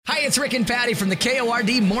It's Rick and Patty from the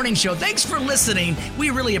KORD Morning Show. Thanks for listening.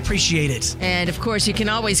 We really appreciate it. And, of course, you can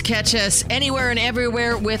always catch us anywhere and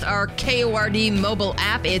everywhere with our KORD mobile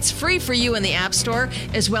app. It's free for you in the App Store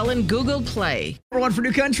as well in Google Play. Number one for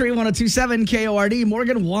New Country, 102.7 KORD.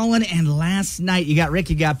 Morgan Wallen, and last night you got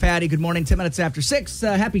Rick, you got Patty. Good morning, 10 minutes after 6.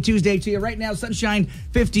 Happy Tuesday to you. Right now, sunshine,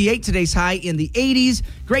 58. Today's high in the 80s.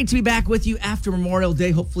 Great to be back with you after Memorial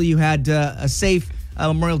Day. Hopefully you had a safe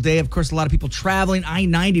Memorial Day. Of course, a lot of people traveling.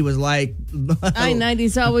 I-90 was like... I-90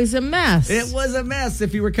 is always a mess. It was a mess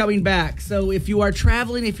if you were coming back. So if you are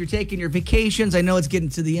traveling, if you're taking your vacations, I know it's getting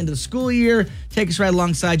to the end of the school year, take us right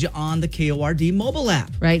alongside you on the KORD mobile app.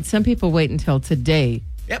 Right. Some people wait until today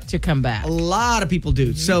to come back. A lot of people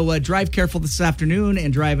do. So drive careful this afternoon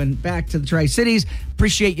and driving back to the Tri-Cities.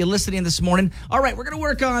 Appreciate you listening this morning. All right, we're going to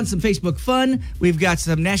work on some Facebook fun. We've got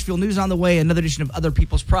some Nashville news on the way, another edition of Other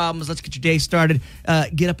People's Problems. Let's get your day started.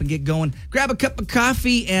 Get up and get going. Grab a cup of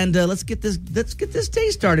coffee and let's get this day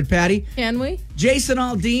started, Patty. Can we? Jason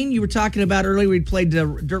Aldean, you were talking about earlier. We played the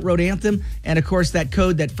Dirt Road Anthem, and of course that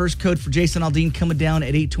first code for Jason Aldean coming down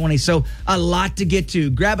at 8:20. So a lot to get to.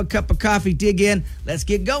 Grab a cup of coffee, dig in. Let's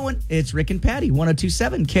get going. It's Rick and Patty,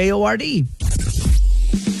 102.7 KORD.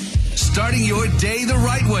 Starting your day the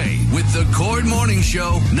right way with the KORD Morning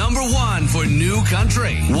Show, number one for New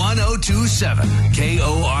Country, 102.7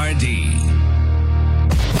 KORD.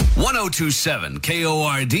 102.7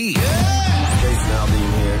 KORD. Jason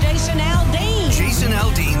Aldean here. Jason Aldean. Jason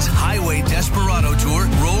Aldean's Highway Desperado Tour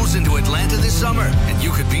rolls into Atlanta this summer, and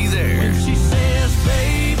you could be there. She says,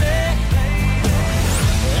 baby, that's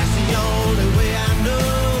the only way I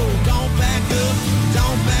know. Don't back up,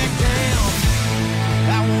 don't back down.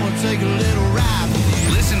 I want to take a little ride with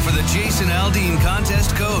you. Listen for the Jason Aldean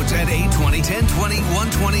contest codes at 820, 1020,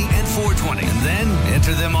 120, and 420. And then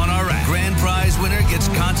enter them on our app. Grand prize winner gets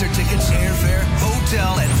concert tickets, airfare,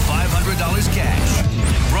 hotel, and $500 cash.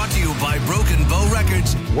 Brought to you by Broken Bow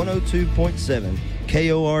Records. 102.7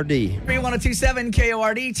 KORD. 102.7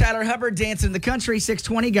 KORD. Tyler Hubbard dancing in the country.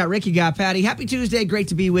 620. Got Ricky, got Patty. Happy Tuesday. Great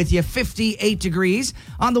to be with you. 58 degrees.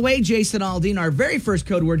 On the way, Jason Aldean, our very first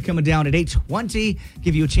code word coming down at 8:20.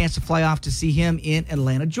 Give you a chance to fly off to see him in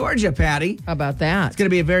Atlanta, Georgia, Patty. How about that? It's going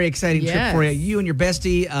to be a very exciting trip for you. You and your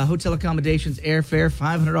bestie, hotel accommodations, airfare,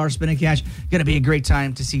 $500 spending cash. Going to be a great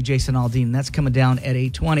time to see Jason Aldean. That's coming down at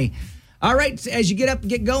 8:20. All right, as you get up and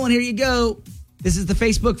get going, here you go. This is the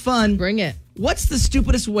Facebook fun. Bring it. What's the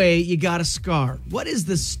stupidest way you got a scar? What is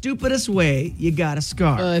the stupidest way you got a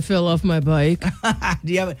scar? I fell off my bike.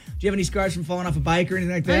 Do you have any scars from falling off a bike or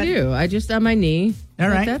anything like that? I do. I just on my knee. All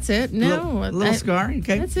right. That's it. No. Little scar.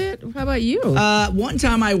 Okay. That's it. How about you? One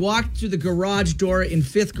time I walked through the garage door in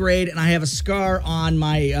 5th grade and I have a scar on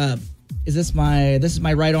my this is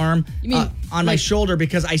my right arm on my shoulder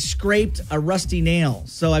because I scraped a rusty nail.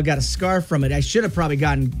 So I've got a scar from it. I should have probably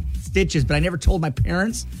gotten stitches, but I never told my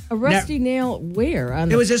parents. A rusty nail where?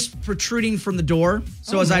 It was just protruding from the door.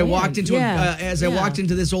 So I walked into I walked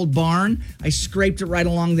into this old barn, I scraped it right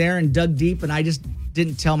along there and dug deep, and I just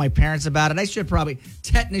didn't tell my parents about it. I should have probably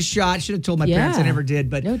tetanus shot. Should have told my parents. I never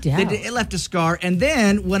did, but no doubt. It left a scar. And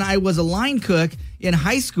then when I was a line cook in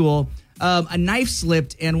high school, a knife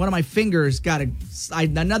slipped and one of my fingers got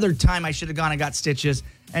another time I should have gone and got stitches.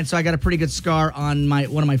 And so I got a pretty good scar on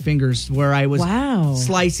one of my fingers where I was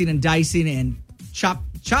slicing and dicing and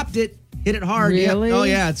chopped it, hit it hard. Really? Yep. Oh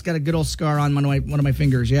yeah, it's got a good old scar on one of my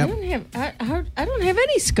fingers. Yeah. I don't have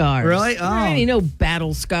any scars. Really? Oh. I don't have no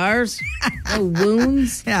battle scars. No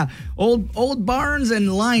wounds. Yeah. Old barns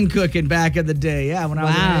and line cooking back in the day. Yeah, when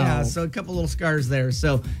I was so a couple little scars there.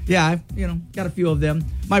 So yeah, I've got a few of them.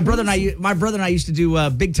 My brother and I used to do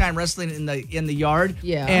big time wrestling in the yard.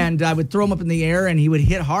 Yeah. And I would throw him up in the air and he would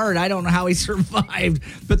hit hard. I don't know how he survived,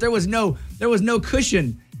 but there was no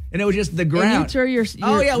cushion. And it was just the ground. And you throw your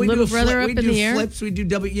little brother up in the air? We do flips. We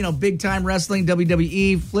do big time wrestling,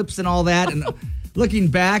 WWE flips and all that. And looking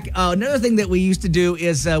back, another thing that we used to do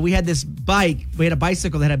is we had this bike. We had a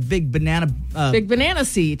bicycle that had a big banana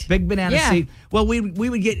seat. Big banana seat. Well, we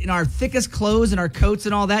would get in our thickest clothes and our coats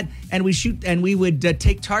and all that, and we would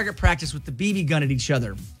take target practice with the BB gun at each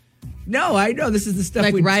other. No, I know. This is the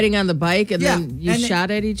stuff like riding on the bike and then you shot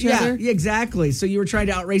at each other? Yeah, exactly. So you were trying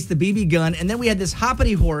to outrace the BB gun, and then we had this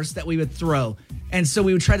hoppity horse that we would throw. And so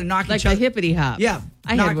we would try to knock each other. Like the hippity hop. Yeah.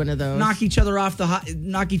 I had one of those. Knock each other off the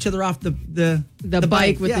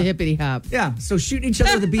bike with the hippity hop. Yeah. So shooting each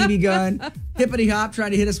other with a BB gun, hippity hop,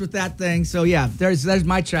 trying to hit us with that thing. So yeah, there's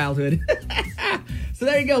my childhood. So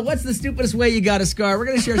there you go. What's the stupidest way you got a scar? We're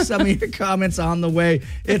going to share some of your comments on the way.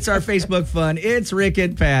 It's our Facebook fun. It's Rick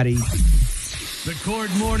and Patty. The Cord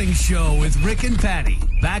Morning Show with Rick and Patty.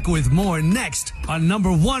 Back with more next on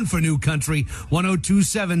number one for New Country,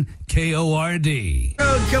 102.7 KORD.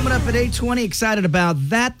 Road coming up at 8:20. Excited about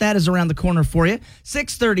that. That is around the corner for you.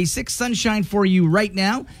 6:36, sunshine for you right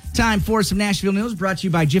now. Time for some Nashville news brought to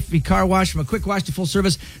you by Jiffy Car Wash. From a quick wash to full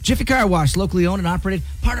service, Jiffy Car Wash, locally owned and operated,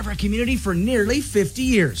 part of our community for nearly 50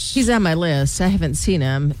 years. He's on my list. I haven't seen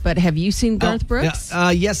him, but have you seen Garth Brooks?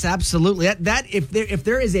 Yes, absolutely. That if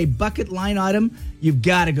there is a bucket line item, you've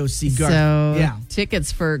got to go see Garth. So,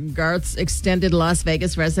 tickets for Garth's extended Las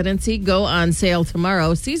Vegas residency go on sale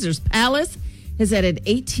tomorrow. Caesars Palace has added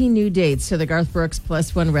 18 new dates to the Garth Brooks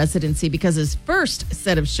Plus One residency because his first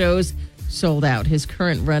set of shows sold out. His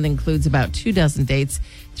current run includes about 24 dates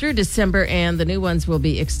through December, and the new ones will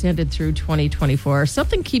be extended through 2024.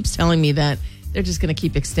 Something keeps telling me that they're just going to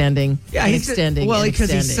keep extending and extending. Well, because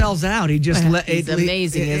he sells out. He just he's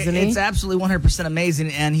amazing, isn't he? It's absolutely 100%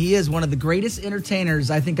 amazing, and he is one of the greatest entertainers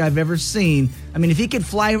I think I've ever seen. I mean, if he could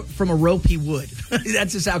fly from a rope, he would.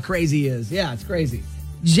 That's just how crazy he is. Yeah, it's crazy.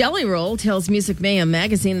 Jelly Roll tells Music Mayhem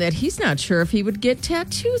magazine that he's not sure if he would get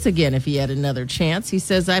tattoos again if he had another chance. He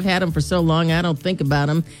says, I've had them for so long, I don't think about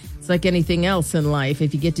them. It's like anything else in life.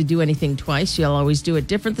 If you get to do anything twice, you'll always do it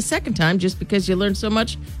different the second time just because you learned so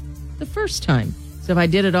much the first time. So if I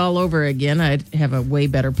did it all over again, I'd have a way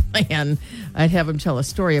better plan. I'd have him tell a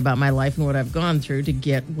story about my life and what I've gone through to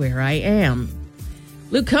get where I am.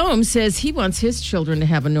 Luke Combs says he wants his children to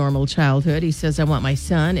have a normal childhood. He says, I want my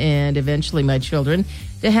son and eventually my children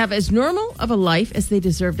to have as normal of a life as they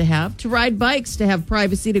deserve to have, to ride bikes, to have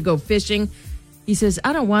privacy, to go fishing. He says,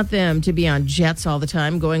 I don't want them to be on jets all the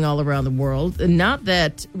time, going all around the world. And not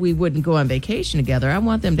that we wouldn't go on vacation together. I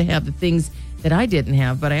want them to have the things that I didn't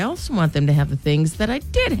have, but I also want them to have the things that I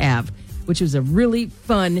did have, which was a really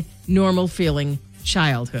fun, normal feeling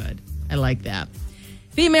childhood. I like that.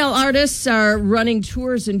 Female artists are running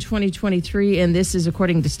tours in 2023, and this is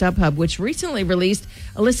according to StubHub, which recently released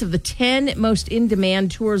a list of the 10 most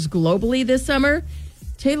in-demand tours globally this summer.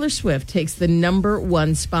 Taylor Swift takes the number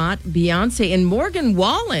one spot. Beyonce and Morgan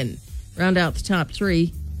Wallen round out the top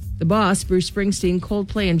three. The Boss, Bruce Springsteen,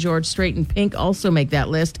 Coldplay, and George Strait and Pink also make that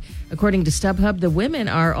list. According to StubHub, the women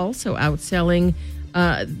are also outselling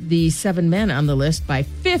the 7 men on the list by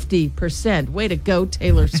 50%. Way to go,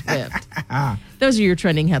 Taylor Swift. Those are your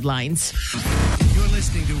trending headlines. You're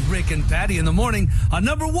listening to Rick and Patty in the morning on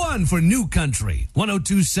number one for New Country,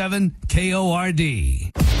 102.7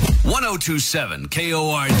 KORD. 102.7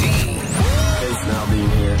 KORD.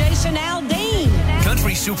 Jason Aldean.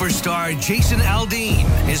 Country superstar Jason Aldean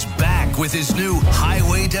is back with his new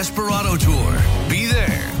Highway Desperado tour. Be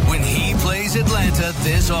there when he plays Atlanta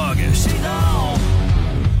this August.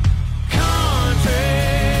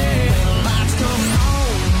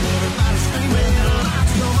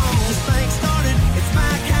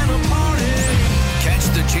 Catch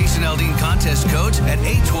the Jason Aldean contest codes at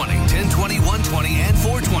 8:20, 10:20, 1:20, and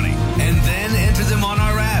 4:20. And then enter them on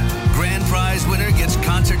our app. Grand prize winner gets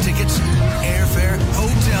concert tickets, airfare,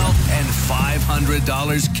 hotel, and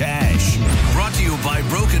 $500 cash. Brought to you by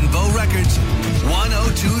Broken Bow Records,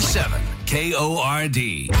 102.7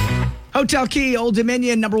 KORD. Hotel Key, Old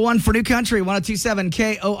Dominion, number one for New Country, 102.7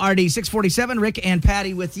 KORD, 647. Rick and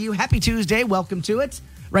Patty with you. Happy Tuesday. Welcome to it.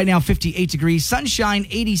 Right now, 58 degrees. Sunshine,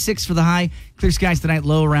 86 for the high. Clear skies tonight,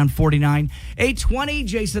 low around 49. 8:20,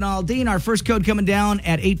 Jason Aldean. Our first code coming down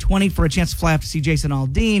at 8:20 for a chance to fly off to see Jason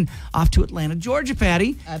Aldean off to Atlanta, Georgia,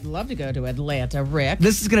 Patty. I'd love to go to Atlanta, Rick.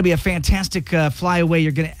 This is going to be a fantastic flyaway.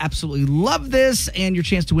 You're going to absolutely love this, and your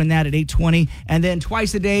chance to win that at 8:20. And then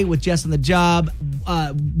twice a day with Jess on the Job,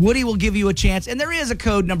 Woody will give you a chance. And there is a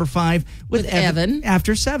code number 5 with Evan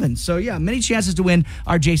after 7. So, yeah, many chances to win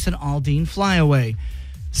our Jason Aldean flyaway.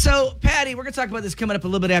 So, Patty, we're going to talk about this coming up a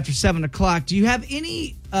little bit after 7 o'clock. Do you have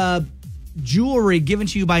any jewelry given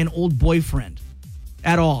to you by an old boyfriend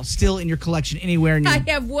at all, still in your collection anywhere? I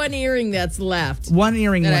have one earring that's left. One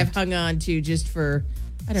earring that left. I've hung on to just for,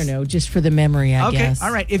 I don't know, just for the memory, I guess. Okay,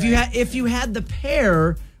 all right. If you had the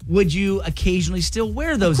pair, would you occasionally still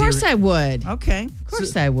wear those earrings? Of course I would. Okay. Of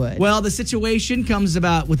course I would. Well, the situation comes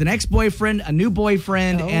about with an ex-boyfriend, a new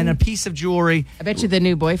boyfriend, and a piece of jewelry. I bet you the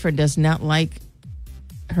new boyfriend does not like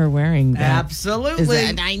her wearing that.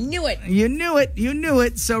 Absolutely. I knew it. You knew it. You knew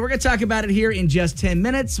it. So we're going to talk about it here in just 10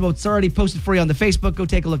 minutes. Well, it's already posted for you on the Facebook. Go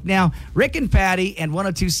take a look now. Rick and Patty and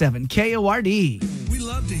 102.7 KORD. We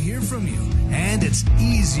love to hear from you, and it's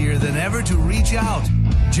easier than ever to reach out.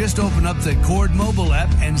 Just open up the Cord mobile app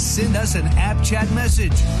and send us an app chat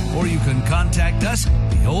message. Or you can contact us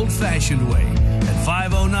the old-fashioned way at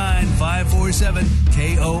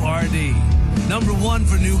 509-547-KORD. Number one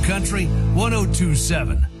for New Country,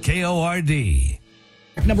 1027 KORD.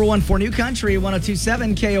 Number one for New Country,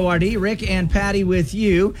 1027 KORD. Rick and Patty with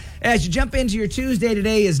you. As you jump into your Tuesday,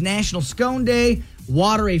 today is National Scone Day,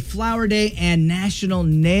 Water a Flower Day, and National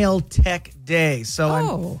Nail Tech Day.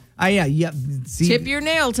 So, see, Tip your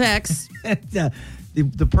nail techs.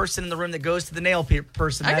 the person in the room that goes to the nail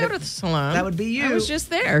person. I go to the salon. That would be you. I was just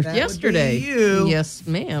there yesterday. Would be you. Yes,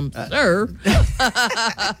 ma'am, sir.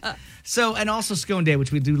 So, and also Scone Day,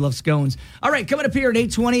 which we do love scones. All right, coming up here at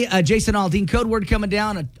 8:20, Jason Aldean, Code Word coming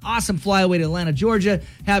down. An awesome flyaway to Atlanta, Georgia.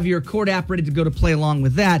 Have your Chord app ready to go to play along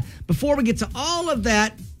with that. Before we get to all of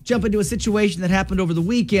that, jump into a situation that happened over the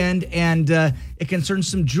weekend, and it concerns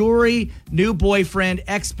some jewelry, new boyfriend,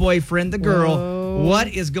 ex-boyfriend, the girl. Whoa. What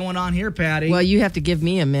is going on here, Patty? Well, you have to give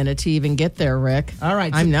me a minute to even get there, Rick. All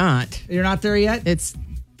right. I'm not. You're not there yet? It's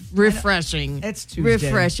refreshing. It's Tuesday.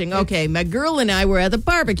 Refreshing. Okay, my girl and I were at the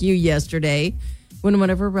barbecue yesterday when one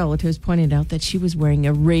of her relatives pointed out that she was wearing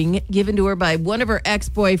a ring given to her by one of her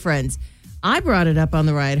ex-boyfriends. I brought it up on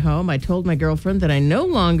the ride home. I told my girlfriend that I no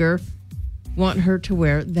longer want her to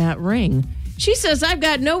wear that ring. She says I've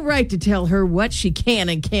got no right to tell her what she can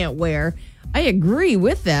and can't wear. I agree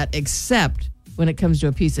with that, except when it comes to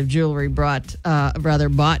a piece of jewelry bought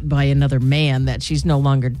by another man that she's no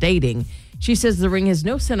longer dating. She says the ring has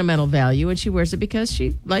no sentimental value and she wears it because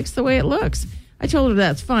she likes the way it looks. I told her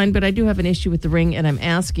that's fine, but I do have an issue with the ring and I'm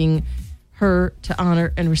asking her to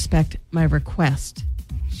honor and respect my request.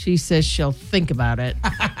 She says she'll think about it.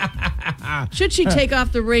 Should she take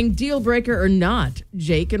off the ring, deal breaker or not?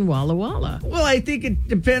 Jake and Walla Walla. Well, I think it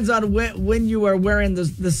depends on when you are wearing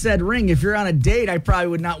the said ring. If you're on a date, I probably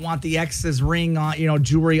would not want the ex's ring on,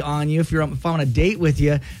 jewelry on you if I'm on a date with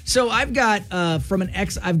you. So I've got from an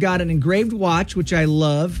ex, I've got an engraved watch, which I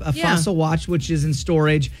love, a fossil watch, which is in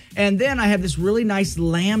storage. And then I have this really nice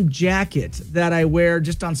lamb jacket that I wear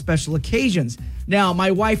just on special occasions. Now, my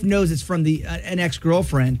wife knows it's from an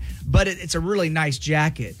ex-girlfriend, but it's a really nice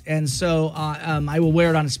jacket. And so I will wear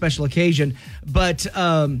it on a special occasion. But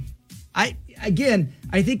I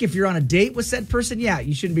think if you're on a date with said person,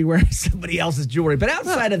 you shouldn't be wearing somebody else's jewelry. But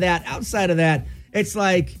outside of that, it's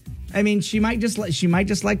like, I mean, she might just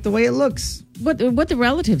like the way it looks. What the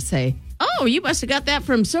relatives say? Oh, you must have got that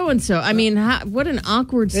from so-and-so. I mean, what an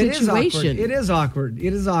awkward situation. It is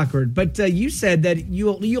awkward. But you said that you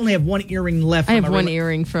only have one earring left. I have one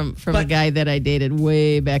earring from a guy that I dated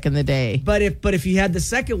way back in the day. But if you had the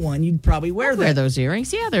second one, you'd probably wear those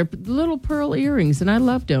earrings. Yeah, they're little pearl earrings, and I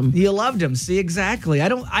loved them. You loved them. See, exactly.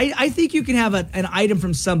 I think you can have an item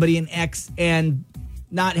from somebody, an ex, and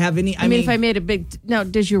not have any. I mean, if I made a big. Now,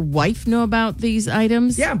 does your wife know about these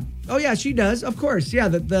items? Yeah. Oh, yeah, she does. Of course. Yeah,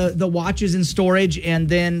 the watch is in storage, and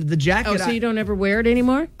then the jacket. Oh, so you don't ever wear it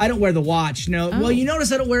anymore? I don't wear the watch, no. Oh. Well, you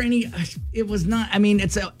notice I don't wear any. It was not. I mean,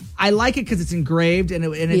 I like it because it's engraved, and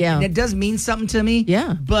it does mean something to me.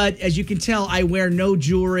 Yeah. But as you can tell, I wear no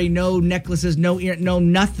jewelry, no necklaces, no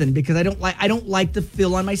nothing because I don't like the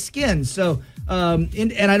feel on my skin. So.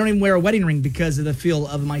 And I don't even wear a wedding ring because of the feel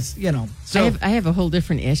of my, So I have a whole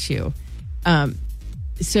different issue.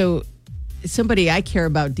 So somebody I care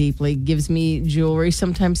about deeply gives me jewelry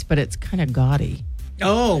sometimes, but it's kind of gaudy.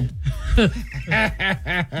 Oh.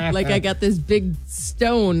 Like I got this big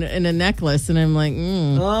stone in a necklace, and I'm like,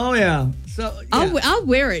 Oh, yeah. So yeah. I'll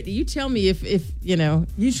wear it. You tell me if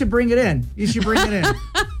You should bring it in.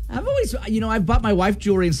 I've always, I've bought my wife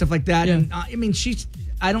jewelry and stuff like that. Yeah. And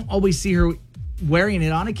I don't always see her wearing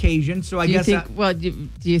it on occasion, so I guess.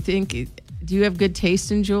 Do you have good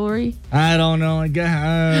taste in jewelry? I don't know. I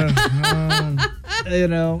guess,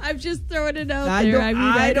 I'm just throwing it out there.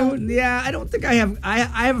 I don't think I have. I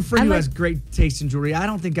have a friend who has great taste in jewelry. I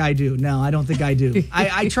don't think I do. No, I don't think I do.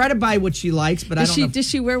 I try to buy what she likes, but I don't know. Does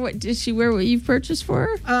she wear what you've purchased for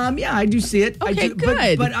her? Yeah, I do see it. Okay, I do,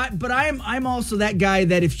 good. But I'm also that guy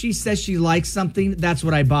that if she says she likes something, that's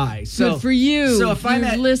what I buy. So good for you. So if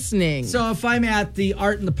I'm listening. So if I'm at the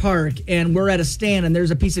Art in the Park and we're at a stand and there's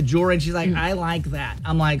a piece of jewelry and she's like, I like that.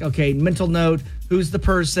 I'm like, okay, mental note, who's the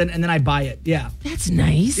person, and then I buy it. Yeah. That's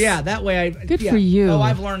nice. Yeah, that way Good for you. Oh,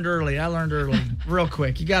 I've learned early. I learned early. Real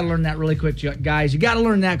quick. You got to learn that really quick, guys. You got to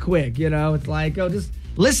learn that quick, It's like, just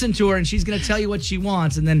listen to her and she's going to tell you what she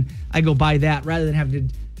wants, and then I go buy that rather than having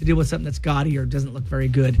to deal with something that's gaudy or doesn't look very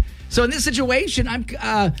good. So in this situation,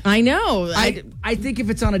 I know. I think if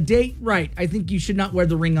it's on a date, right, I think you should not wear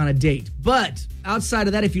the ring on a date. But outside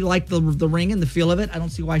of that, if you like the ring and the feel of it, I don't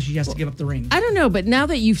see why she has to give up the ring. I don't know, but now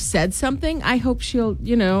that you've said something, I hope she'll,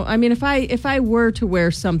 I mean, if I were to wear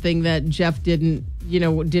something that Jeff didn't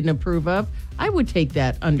approve of, I would take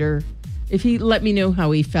that under If he let me know how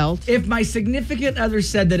he felt. If my significant other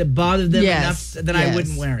said that it bothered them Yes, enough, then I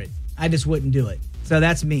wouldn't wear it. I just wouldn't do it. So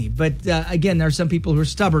that's me. But again, there are some people who are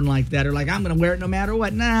stubborn like that, are like, I'm going to wear it no matter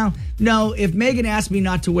what. No. If Megan asked me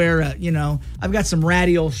not to wear, I've got some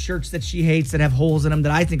ratty old shirts that she hates that have holes in them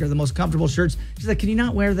that I think are the most comfortable shirts. She's like, can you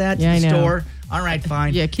not wear that to the store? All right,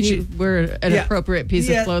 fine. Yeah, can you wear an appropriate piece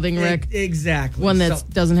of clothing, Rick? Exactly. One that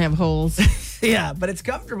doesn't have holes. Yeah, but it's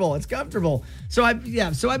comfortable. It's comfortable. So I've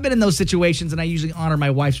been in those situations, and I usually honor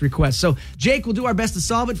my wife's request. So Jake, we'll do our best to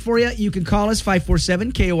solve it for you. You can call us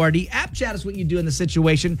 547-KORD. App chat us what you do in the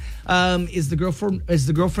situation. Is the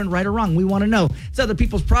girlfriend right or wrong? We want to know. It's other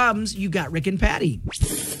people's problems. You got Rick and Patty.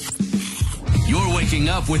 You're waking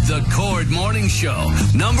up with the Cord Morning Show.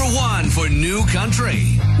 Number 1 for New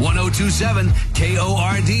Country. 1027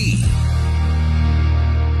 KORD.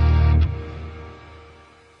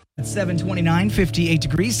 At 7:29, 58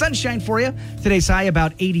 degrees. Sunshine for you. Today's high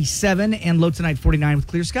about 87 and low tonight 49 with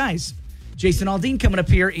clear skies. Jason Aldean coming up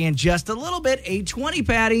here in just a little bit. 8:20,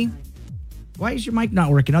 Patty. Why is your mic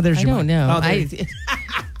not working? Oh, there's your mic. I don't know.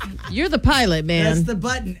 You're the pilot, man. That's the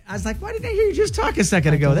button. I was like, why didn't I hear you just talk a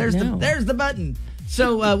second ago? There's the button.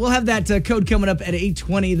 So we'll have that code coming up at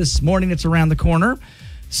 8:20 this morning. It's around the corner.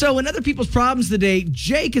 So in other people's problems today,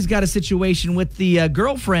 Jake has got a situation with the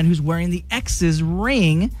girlfriend who's wearing the ex's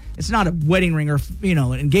ring. It's not a wedding ring or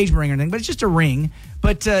an engagement ring or anything, but it's just a ring.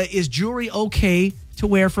 But is jewelry okay to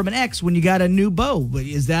wear from an ex when you got a new beau?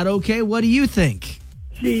 Is that okay? What do you think?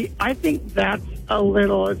 See, I think that's a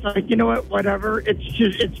little, it's like, you know what, whatever, it's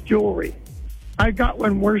jewelry. I got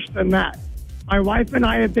one worse than that. My wife and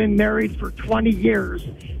I have been married for 20 years.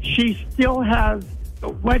 She still has the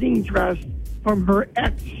wedding dress from her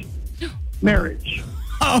ex-marriage.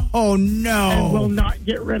 Oh, no. And will not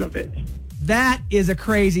get rid of it. That is a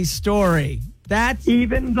crazy story.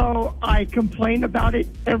 Even though I complain about it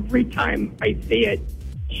every time I see it,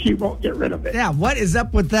 she won't get rid of it. Yeah, what is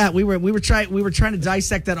up with that? We were trying to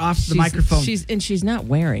dissect that off the microphone. She's not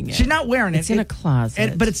wearing it. She's not wearing it. It's in a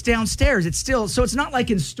closet. But it's downstairs. It's still, so it's not like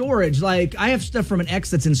in storage. Like I have stuff from an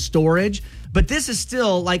ex that's in storage, but this is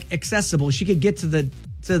still like accessible. She could get to the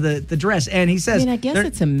dress, and he says, I guess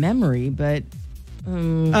it's a memory, but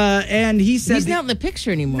and he says he's not in the picture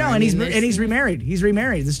anymore. No, and he's remarried. He's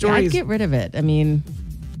remarried. The story I'd get rid of it. I mean,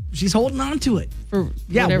 she's holding on to it for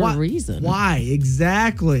whatever reason. Why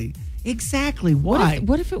exactly? Why?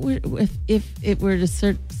 What if it were to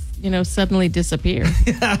suddenly disappear?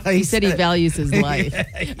 He said he values his life.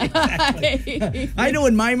 I know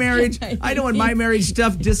in my marriage,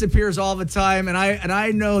 stuff disappears all the time, and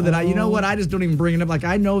I know that I just don't even bring it up. Like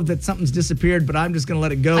I know that something's disappeared, but I'm just going to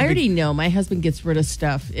let it go. I already know my husband gets rid of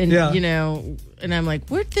stuff, and and I'm like,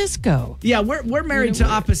 where'd this go? Yeah, we're married to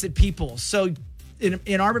opposite people, so.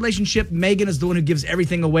 In our relationship, Megan is the one who gives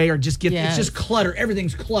everything away, or it's just clutter.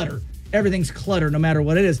 Everything's clutter, no matter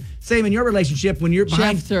what it is. Same in your relationship when you're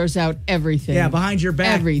behind. Jeff throws out everything. Yeah, behind your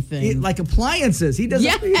back. Everything. Like appliances. He doesn't.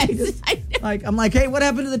 Yes, like I'm like, hey, what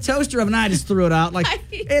happened to the toaster oven? I just threw it out. Like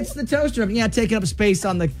it's the toaster oven. Yeah, taking up space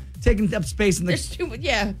in the. There's too much.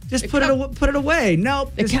 Yeah. Just put it away.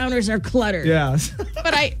 Nope. The counters are cluttered. Yeah.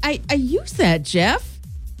 But I use that, Jeff.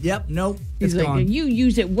 Yep. Nope. He's it's like, gone. you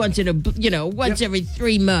use it once every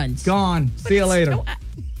 3 months. Gone. See you later.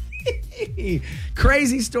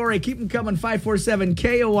 Crazy story. Keep them coming. 547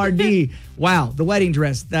 KORD. Wow, the wedding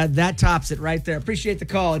dress. That tops it right there. Appreciate the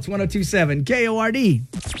call. It's 1027 KORD.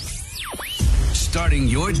 Starting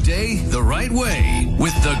your day the right way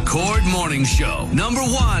with the Cord Morning Show. Number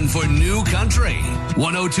 1 for New Country.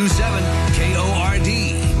 1027 KORD.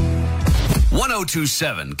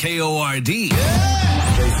 1027 KORD.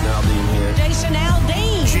 Jason Aldean here. Jason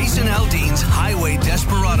Aldean. Jason Aldean's Highway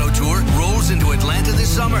Desperado Tour rolls into Atlanta this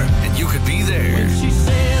summer, and you could be there. She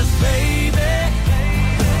says, baby, that's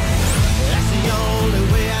the only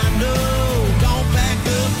way I know. Don't back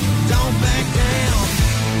up, don't back down.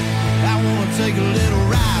 I want to take a little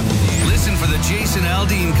ride with you. Listen for the Jason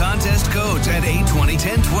Aldean contest codes at 820,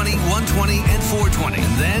 1020, 120, and 420.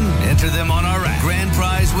 And then enter them on our app. Grand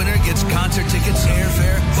prize winner gets concert tickets,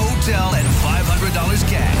 airfare, hotel, and $500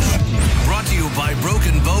 cash. Brought to you by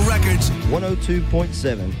Broken Bow Records.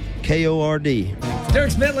 102.7 KORD.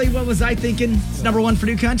 Dirk Bentley, what was I thinking? It's number 1 for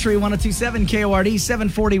New Country, 1027 KORD,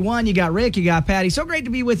 741. You got Rick, you got Patty. So great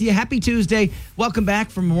to be with you. Happy Tuesday. Welcome back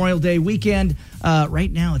from Memorial Day weekend.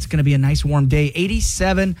 Right now, it's going to be a nice warm day,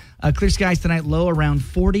 87. Clear skies tonight, low around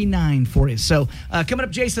 49 for you. So coming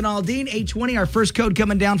up, Jason Aldean, 8:20, our first code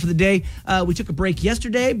coming down for the day. We took a break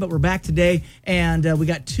yesterday, but we're back today. And we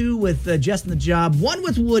got 2 with Jess and the Job, 1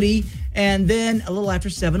 with Woody, and then a little after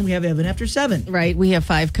 7, we have Evan after 7. Right, we have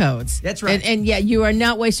 5 codes. That's right. And yeah, you are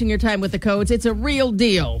not wasting your time with the codes. It's a real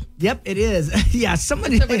deal. Yep, it is. Yeah,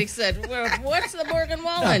 somebody said, well, what's the Morgan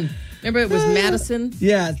Wallen? Remember, it was Madison?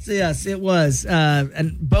 Yes, it was.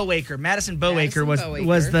 And Bowaker, Madison Bowaker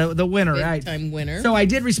was the winner, right? Big-time winner. So I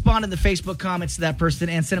did respond in the Facebook comments to that person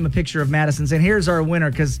and sent him a picture of Madison saying, here's our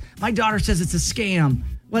winner, because my daughter says it's a scam.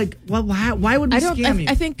 Like, well, why would we scam you?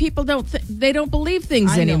 I think people don't believe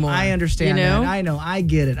things anymore. I understand that. I know. I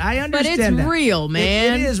get it. I understand But it's real,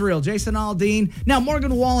 man. It is real. Jason Aldean. Now,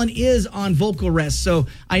 Morgan Wallen is on vocal rest, so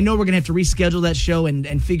I know we're going to have to reschedule that show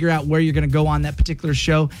and figure out where you're going to go on that particular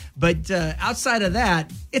show. But outside of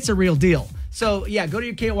that, it's a real deal. So, yeah, go to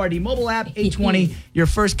your KORD mobile app, 820, your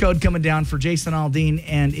first code coming down for Jason Aldean,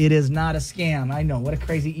 and it is not a scam. I know. What a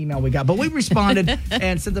crazy email we got. But we responded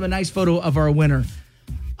and sent them a nice photo of our winner.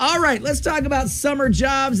 All right, let's talk about summer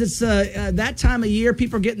jobs. It's that time of year.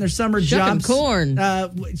 People are getting their summer jobs.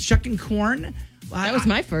 Shucking corn. That was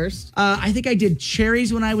my first. I think I did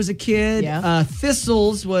cherries when I was a kid. Yeah.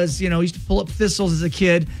 Thistles was, used to pull up thistles as a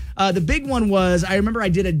kid. The big one was, I remember I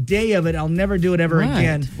did a day of it. I'll never do it ever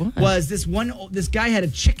again. What? Was this guy had a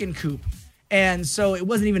chicken coop. And so it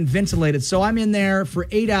wasn't even ventilated. So I'm in there for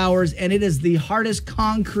 8 hours, and it is the hardest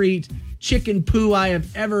concrete chicken poo I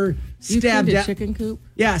have ever stabbed at. Chicken coop?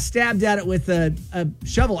 Yeah, stabbed at it with a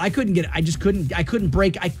shovel. I couldn't get it. I couldn't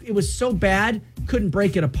break. It was so bad, couldn't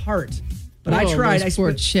break it apart. But I tried. Those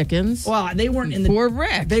poor chickens. Well, they weren't in the poor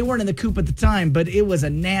wreck. They weren't in the coop at the time, but it was a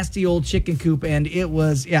nasty old chicken coop, and it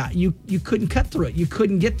was you couldn't cut through it. You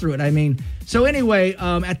couldn't get through it. I mean, so anyway,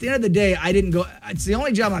 at the end of the day, I didn't go. It's the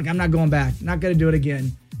only job I'm not going back. Not going to do it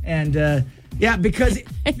again. And because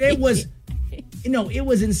it was. It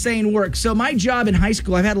was insane work. So my job in high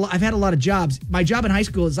school, I've had a lot of jobs. My job in high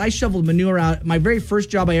school is I shoveled manure out. My very first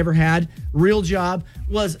job I ever had, real job,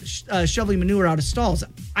 was shoveling manure out of stalls.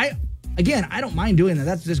 I don't mind doing that.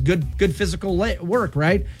 That's just good physical work,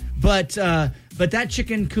 right? But that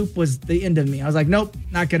chicken coop was the end of me. I was like, nope,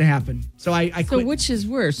 not going to happen. So I quit. So which is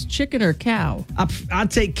worse, chicken or cow? I'll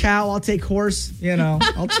take cow. I'll take horse.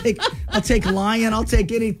 I'll take lion. I'll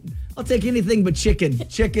take anything but chicken.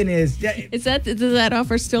 Chicken is. Does that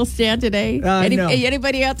offer still stand today? No.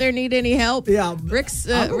 Anybody out there need any help? Yeah, Rick's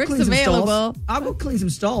available. I'll go clean some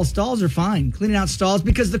stalls. Stalls are fine. Cleaning out stalls,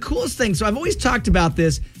 because the coolest thing. So I've always talked about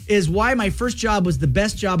this, is why my first job was the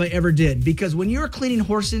best job I ever did. Because when you're cleaning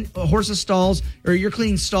horses stalls, or you're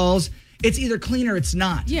cleaning stalls, it's either clean or it's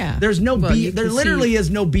not. Yeah. There's no there literally is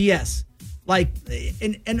no BS. Like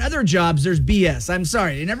in other jobs, there's BS. I'm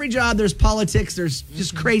sorry. In every job, there's politics. There's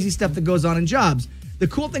just crazy stuff that goes on in jobs. The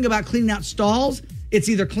cool thing about cleaning out stalls, it's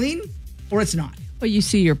either clean or it's not. Well, you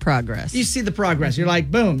see your progress. You see the progress. You're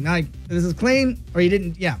like, boom, like, this is clean, or you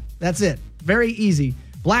didn't. Yeah, that's it. Very easy.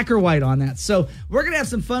 Black or white on that. So we're going to have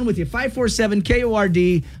some fun with you. 547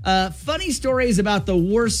 KORD. Funny stories about the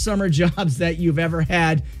worst summer jobs that you've ever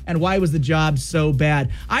had, and why was the job so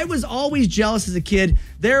bad. I was always jealous as a kid.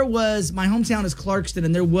 My hometown is Clarkston,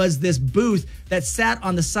 and there was this booth that sat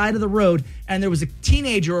on the side of the road, and there was a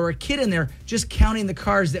teenager or a kid in there just counting the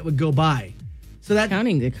cars that would go by. So that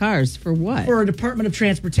counting the cars for what? For a Department of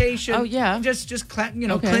Transportation. Oh, yeah. Just clap,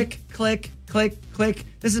 Okay. click.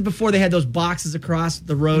 This is before they had those boxes across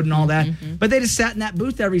the road and all that. Mm-hmm. But they just sat in that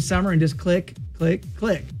booth every summer and just click,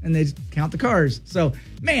 and they just count the cars. So,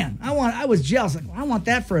 man, I was jealous. Like, I want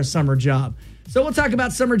that for a summer job. So we'll talk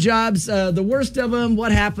about summer jobs, the worst of them,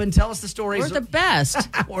 what happened. Tell us the stories. Or the best.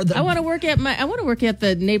 I want to work at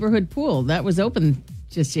the neighborhood pool that was open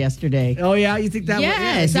just yesterday. Oh, yeah? You think that would?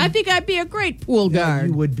 Yes, I think I'd be a great pool guard.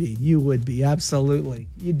 You would be. Absolutely.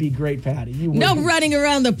 You'd be great, Patty. You would. No running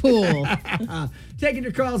around the pool. Taking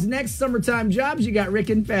your calls next. Summertime jobs. You got Rick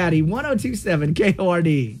and Patty. 1027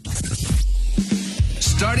 KORD.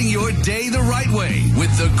 Starting your day the right way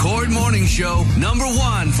with the Cord Morning Show,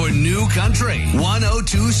 #1 for New Country.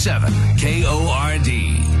 1027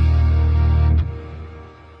 KORD.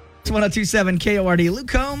 1027 KORD. Luke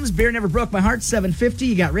Combs, Beer Never Broke My Heart, 750.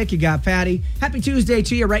 You got Rick, you got Patty. Happy Tuesday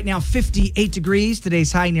to you. Right now, 58 degrees.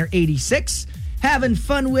 Today's high near 86. Having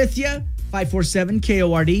fun with you. 547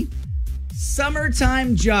 KORD.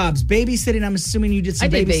 Summertime jobs. Babysitting. I'm assuming you did some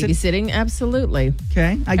babysitting. I did babysitting, absolutely.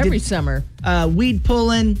 Okay. Every summer. Weed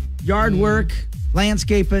pulling, yard work,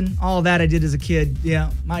 landscaping, all that I did as a kid. Yeah,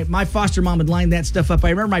 my foster mom would line that stuff up. I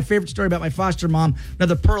remember my favorite story about my foster mom,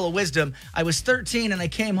 another pearl of wisdom. I was 13 and I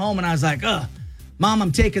came home and I was like, Mom,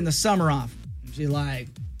 I'm taking the summer off. She's like,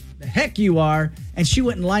 the heck you are. And she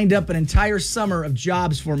went and lined up an entire summer of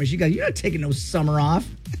jobs for me. She goes, you're not taking no summer off.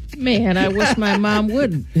 Man, I wish my mom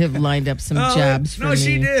would have lined up some jobs for me. No,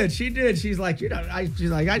 she did. She did. She's like,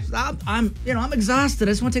 I'm exhausted.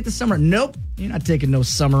 I just want to take the summer. Nope. You're not taking no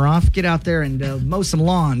summer off. Get out there and mow some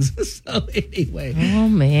lawns. So anyway. Oh,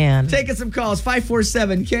 man. Taking some calls.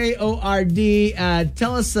 547-KORD.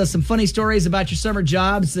 Tell us some funny stories about your summer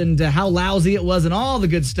jobs and how lousy it was and all the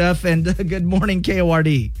good stuff. And good morning,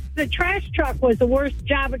 KORD. The trash truck was the worst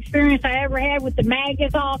job experience I ever had with the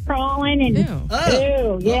maggots all crawling and the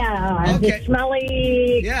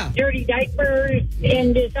smelly, dirty diapers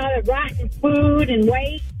and this other rotten food and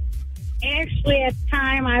waste. Actually, at the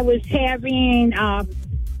time, I was having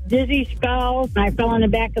dizzy spells, and I fell in the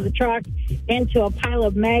back of the truck into a pile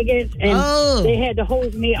of maggots, and they had to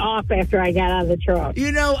hose me off after I got out of the truck.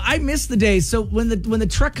 You know, I miss the days. So when the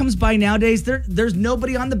truck comes by nowadays, there's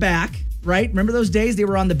nobody on the back. Right? Remember those days? They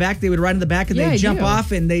were on the back. They would ride on the back and they'd jump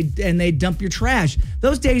off and they dump your trash.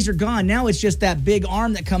 Those days are gone. Now it's just that big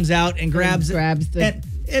arm that comes out and grabs the trash.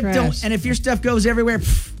 And if your stuff goes everywhere,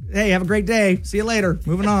 hey, have a great day. See you later.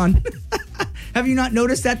 Moving on. Have you not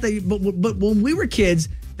noticed that? But when we were kids,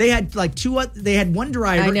 they had like they had one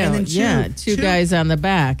driver and then two guys on the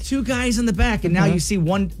back. Two guys in the back, and now you see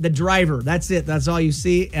the driver. That's it. That's all you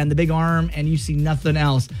see, and the big arm, and you see nothing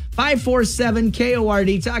else.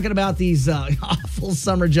 547-KORD, talking about these awful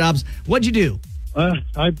summer jobs. What'd you do?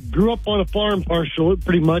 I grew up on a farm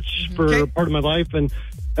pretty much for part of my life, and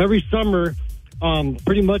every summer,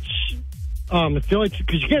 pretty much, I feel like,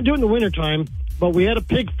 because you can't do it in the wintertime, but we had a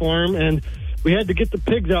pig farm, and we had to get the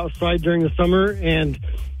pigs outside during the summer, and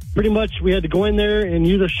pretty much we had to go in there and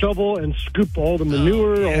use a shovel and scoop all the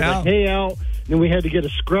manure, all the hay out. And then we had to get a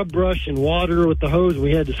scrub brush and water with the hose.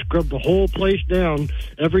 We had to scrub the whole place down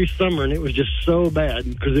every summer, and it was just so bad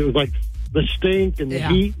because it was like the stink and the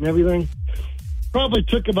heat and everything. Probably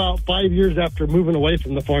took about 5 years after moving away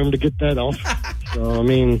from the farm to get that off. So, I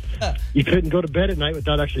mean, you couldn't go to bed at night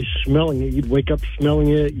without actually smelling it. You'd wake up smelling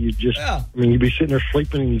it. You'd just, you'd be sitting there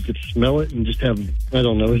sleeping and you could smell it and just have, I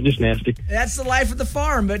don't know, it's just nasty. That's the life of the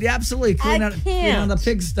farm, but absolutely. Clean out the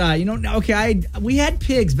pigsty. You know, we had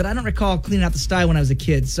pigs, but I don't recall cleaning out the sty when I was a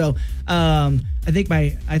kid. So, I think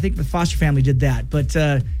the foster family did that. But,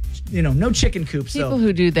 no chicken coops. People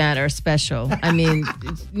who do that are special. I mean,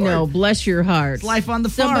 no, bless your heart. It's life on the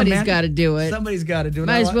farm, Somebody's got to do it. Somebody's got to do it.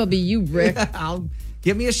 Might as well be you, Rick.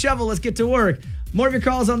 Give me a shovel. Let's get to work. More of your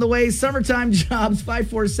calls on the way. Summertime jobs,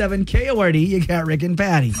 547-KORD. You got Rick and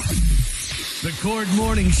Patty. The Cord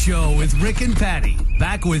Morning Show with Rick and Patty.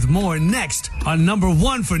 Back with more next on number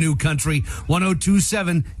one for New Country,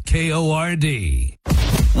 102.7 KORD.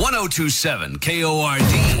 102.7 KORD.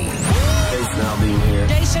 Jason Aldean here.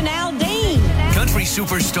 Jason Aldean. Country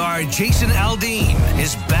superstar Jason Aldean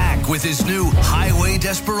is back with his new Highway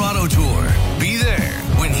Desperado Tour. Be there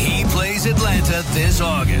when he plays Atlanta this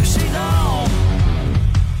August.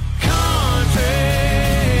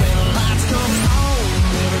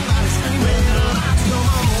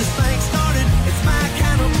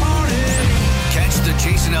 Catch the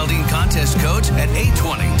Jason Aldean contest codes at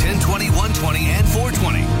 820, 1020, 120, and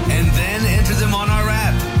 420. And then enter them on our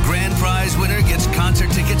app. Grand prize winner gets concert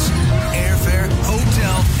tickets, airfare,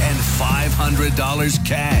 hotel, and $500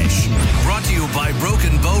 cash. Brought to you by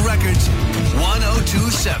Broken Bow Records,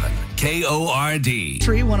 102.7 KORD.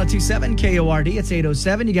 Tree 102.7 KORD. It's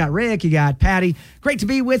 8:07. You got Rick. You got Patty. Great to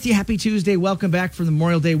be with you. Happy Tuesday. Welcome back for the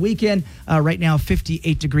Memorial Day weekend. Right now,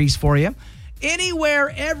 58 degrees for you.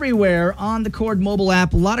 Anywhere, everywhere on the Cord mobile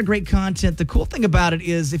app. A lot of great content. The cool thing about it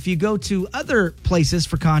is if you go to other places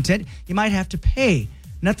for content, you might have to pay.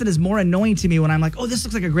 Nothing is more annoying to me when I'm like, oh, this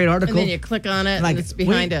looks like a great article. And then you click on it and it's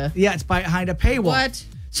behind it's behind a paywall. What?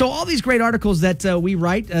 So all these great articles that we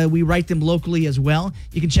write them locally as well.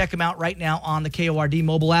 You can check them out right now on the KORD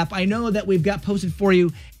mobile app. I know that we've got posted for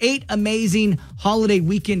you 8 amazing holiday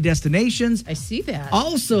weekend destinations. I see that.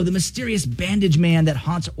 Also, the mysterious bandage man that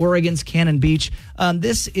haunts Oregon's Cannon Beach.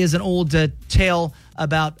 This is an old tale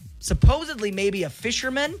about supposedly maybe a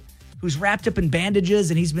fisherman who's wrapped up in bandages,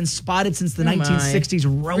 and he's been spotted since the 1960s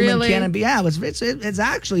Roman Cannon Beach. Yeah, it's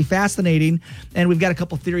actually fascinating, and we've got a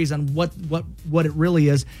couple theories on what it really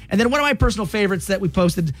is. And then one of my personal favorites that we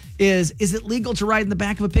posted is it legal to ride in the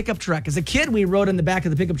back of a pickup truck? As a kid, we rode in the back of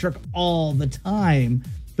the pickup truck all the time,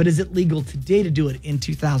 but is it legal today to do it in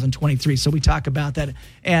 2023? So we talk about that.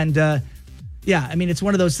 And, it's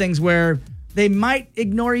one of those things where they might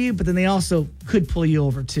ignore you, but then they also could pull you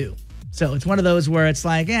over, too. So it's one of those where it's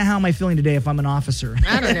like, how am I feeling today if I'm an officer?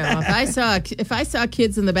 I don't know. If I saw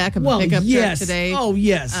kids in the back of a pickup truck today. Oh,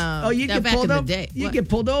 yes. You get pulled over. You What? get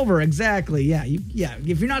pulled over. Exactly. Yeah.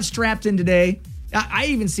 If you're not strapped in today, I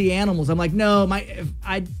even see animals. I'm like, no,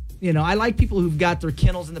 I like people who've got their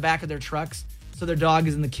kennels in the back of their trucks. So their dog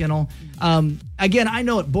is in the kennel. Again, I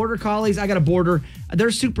know it. Border Collies, I got a border. They're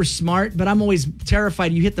super smart, but I'm always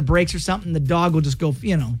terrified. You hit the brakes or something, the dog will just go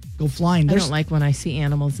flying. I don't like when I see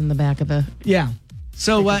animals in the back of a... Yeah.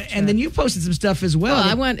 So, and then you posted some stuff as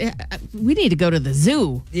well. We need to go to the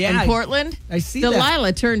zoo in Portland. I see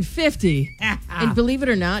Delilah turned 50. And believe it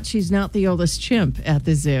or not, she's not the oldest chimp at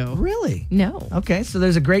the zoo. Really? No. Okay, so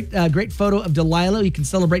there's a great photo of Delilah. You can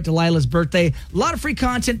celebrate Delilah's birthday. A lot of free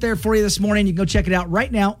content there for you this morning. You can go check it out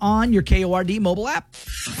right now on your KORD mobile app.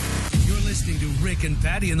 You're listening to Rick and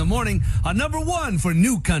Patty in the morning on number one for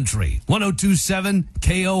New Country, 102.7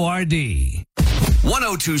 KORD.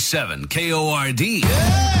 102.7 KORD.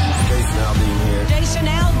 Jason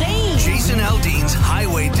Aldean. Jason Aldean's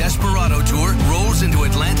Highway Desperado Tour rolls into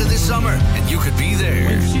Atlanta this summer, and you could be there.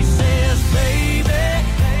 When she says, baby, that's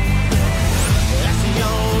the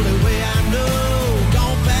only way I know.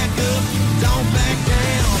 Don't back up, don't back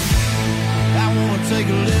down. I want to take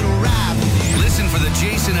a little ride with you. Listen for the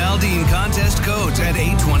Jason Aldean contest codes at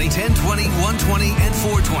 820, 1020, 120, and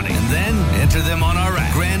 420. And then enter them on our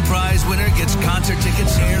app. Grand prize winner gets concert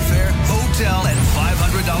tickets, airfare, hotel, and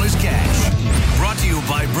 $500 cash. Brought to you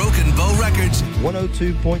by Broken Bow Records.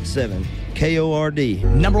 102.7 KORD.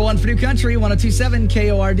 Number one for New Country, 102.7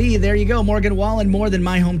 KORD. There you go. Morgan Wallen, more than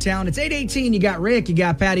my hometown. It's 8:18. You got Rick, you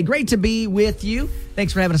got Patty. Great to be with you.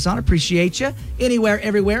 Thanks for having us on. Appreciate you. Anywhere,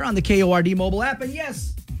 everywhere on the KORD mobile app. And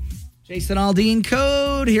yes, Jason Aldean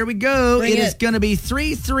code. Here we go. It is going to be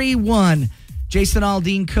 331. Jason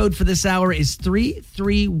Aldean code for this hour is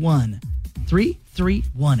 331.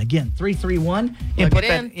 331. Again, 331. Plug it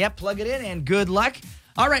in. Yep, plug it in and good luck.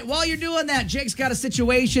 All right, while you're doing that, Jake's got a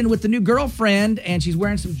situation with the new girlfriend, and she's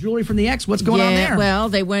wearing some jewelry from the ex. What's going on there? Well,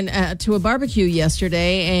 they went to a barbecue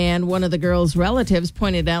yesterday, and one of the girl's relatives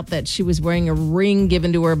pointed out that she was wearing a ring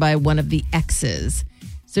given to her by one of the exes.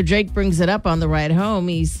 So Jake brings it up on the ride home.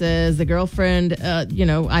 He says, the girlfriend, I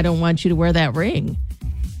don't want you to wear that ring.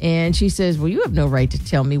 And she says, well, you have no right to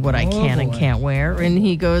tell me what I can and can't wear. And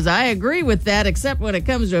he goes, I agree with that, except when it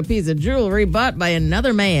comes to a piece of jewelry bought by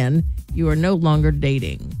another man you are no longer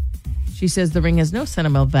dating. She says the ring has no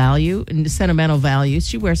sentimental value.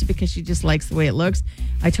 She wears it because she just likes the way it looks.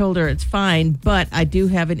 I told her it's fine, but I do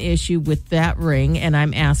have an issue with that ring, and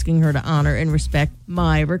I'm asking her to honor and respect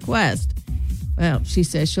my request. Well, she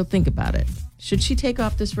says she'll think about it. Should she take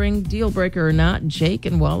off this ring, deal breaker or not? Jake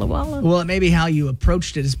and Walla Walla? Well, it may be how you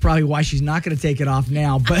approached it is probably why she's not going to take it off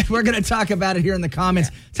now. But we're going to talk about it here in the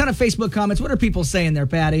comments. Ton of Facebook comments. What are people saying there,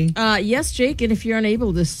 Patty? Yes, Jake, and if you're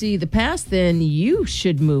unable to see the past, then you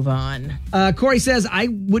should move on. Corey says, I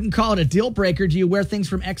wouldn't call it a deal breaker. Do you wear things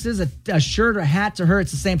from exes? A shirt or a hat to her,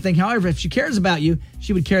 it's the same thing. However, if she cares about you,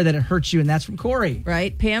 she would care that it hurts you, and that's from Corey.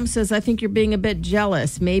 Right. Pam says, I think you're being a bit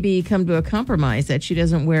jealous. Maybe come to a compromise that she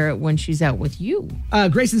doesn't wear it when she's out with you.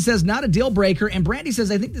 Grayson says, not a deal breaker. And Brandy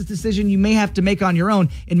says, I think this decision you may have to make on your own.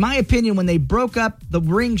 In my opinion, when they broke up, the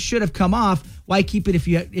ring should have come off. Why keep it if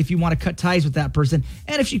you want to cut ties with that person?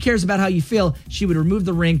 And if she cares about how you feel, she would remove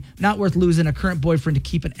the ring. Not worth losing a current boyfriend to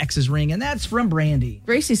keep an ex's ring. And that's from Brandy.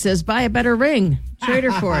 Gracie says, buy a better ring. Trade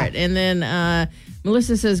her for it. And then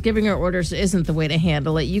Melissa says, giving her orders isn't the way to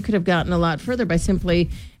handle it. You could have gotten a lot further by simply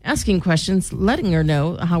asking questions, letting her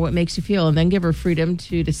know how it makes you feel, and then give her freedom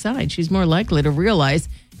to decide. She's more likely to realize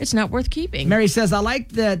it's not worth keeping. Mary says, I like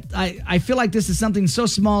that. I feel like this is something so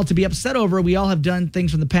small to be upset over. We all have done things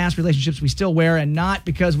from the past relationships we still wear, and not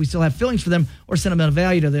because we still have feelings for them or sentimental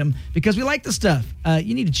value to them, because we like the stuff.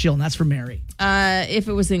 You need to chill, and that's from Mary. If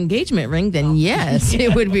it was an engagement ring, then yes,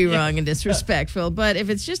 it would be wrong and disrespectful. But if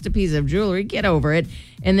it's just a piece of jewelry, get over it.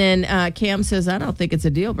 And then Cam says, I don't think it's a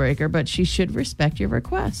deal breaker, but she should respect your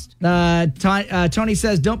request. Tony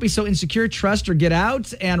says, don't be so insecure, trust or get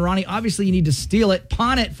out. And Ronnie, obviously you need to steal it,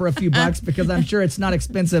 pawn it for a few bucks because I'm sure it's not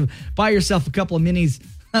expensive. Buy yourself a couple of minis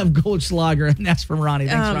of Goldschlager, and that's from Ronnie.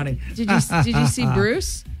 Thanks, Ronnie. Did you see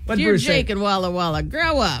Bruce? Dear Bruce Jake and Walla Walla,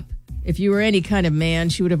 grow up. If you were any kind of man,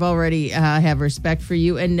 she would have already have respect for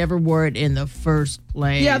you and never wore it in the first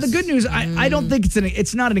place. Yeah, the good news, I don't think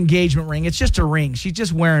it's not an engagement ring. It's just a ring. She's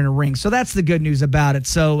just wearing a ring. So that's the good news about it.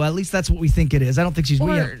 So at least that's what we think it is. I don't think she's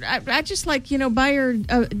weird. I just like, buy her,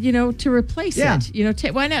 to replace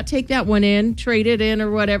it. Why not take that one in, trade it in or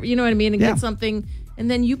whatever, you know what I mean, and get something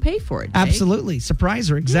and then you pay for it. Jake. Absolutely. Surprise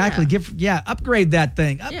her. Exactly. Upgrade that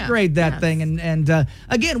thing. Thing. And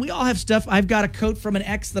again, we all have stuff. I've got a coat from an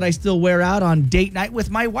ex that I still wear out on date night with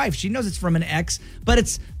my wife. She knows it's from an ex, but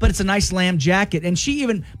it's a nice lamb jacket. And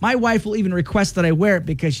my wife will even request that I wear it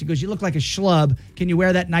because she goes, "You look like a schlub. Can you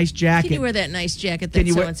wear that nice jacket? Can you wear that nice jacket that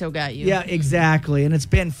so-and-so got you?" Yeah, exactly. And it's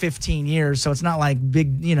been 15 years, so it's not like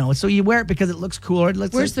big, so you wear it because it looks cooler.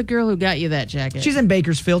 Where's the girl who got you that jacket? She's in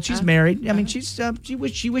Bakersfield. She's married. I mean, she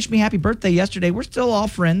wished me happy birthday yesterday. We're still all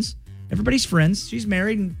friends. Everybody's friends. She's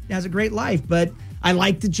married and has a great life, but I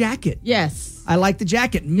like the jacket. Yes. I like the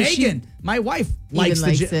jacket. Megan, my wife, likes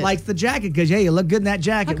the jacket because, hey, you look good in that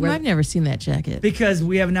jacket. How come I've never seen that jacket? Because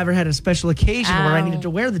we have never had a special occasion where I needed to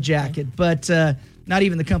wear the jacket, but not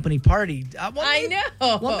even the company party. I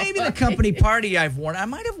know. Well, maybe the company party I've worn. I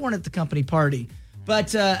might have worn it at the company party.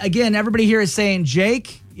 But again, everybody here is saying,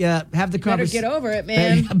 Jake, have the conversation. Better get over it,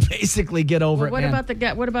 man. Basically, get over it, man.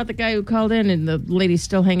 What about the guy who called in and the lady's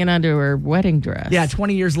still hanging on to her wedding dress? Yeah,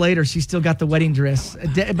 20 years later, she's still got the wedding dress.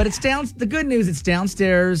 But it's down. The good news, it's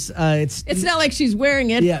downstairs. It's not like she's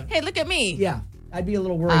wearing it. Yeah. Hey, look at me. Yeah, I'd be a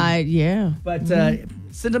little worried. But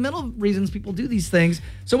sentimental reasons people do these things.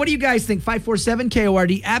 So what do you guys think?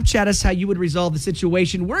 547-KORD. App chat us how you would resolve the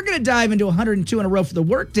situation. We're going to dive into 102 in a row for the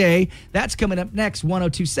workday. That's coming up next,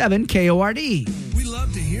 102.7 KORD. We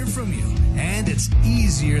love to hear from you, and it's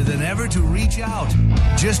easier than ever to reach out.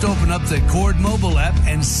 Just open up the Cord mobile app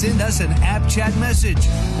and send us an app chat message.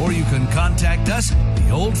 Or you can contact us the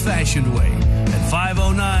old-fashioned way at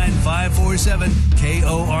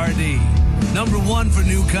 509-547-KORD. Number one for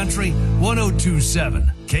New Country,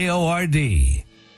 102.7 KORD.